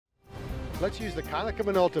Let's use the Konica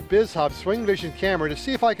Minolta BizHub Swing Vision camera to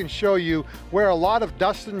see if I can show you where a lot of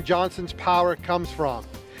Dustin Johnson's power comes from.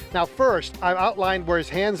 Now first, I've outlined where his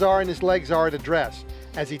hands are and his legs are at address.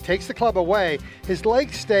 As he takes the club away, his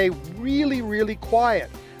legs stay really quiet.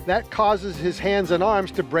 That causes his hands and arms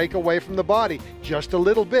to break away from the body just a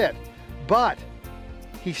little bit. But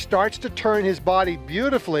he starts to turn his body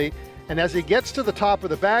beautifully, and as he gets to the top of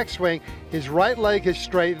the backswing, his right leg is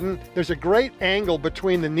straightened. There's a great angle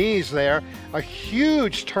between the knees there, a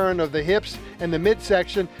huge turn of the hips and the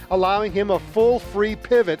midsection, allowing him a full free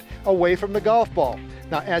pivot away from the golf ball.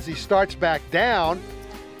 Now, as he starts back down,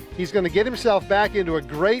 he's going to get himself back into a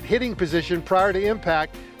great hitting position prior to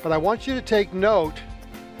impact, but I want you to take note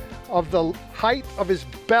of the height of his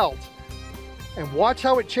belt and watch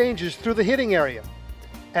how it changes through the hitting area.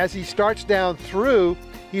 As he starts down through,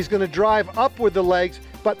 he's going to drive up with the legs,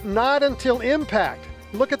 but not until impact.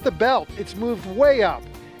 Look at the belt, it's moved way up.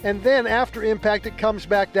 And then after impact, it comes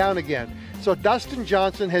back down again. So Dustin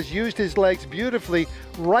Johnson has used his legs beautifully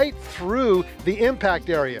right through the impact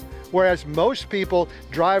area, whereas most people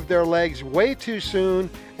drive their legs way too soon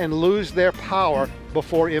and lose their power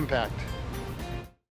before impact.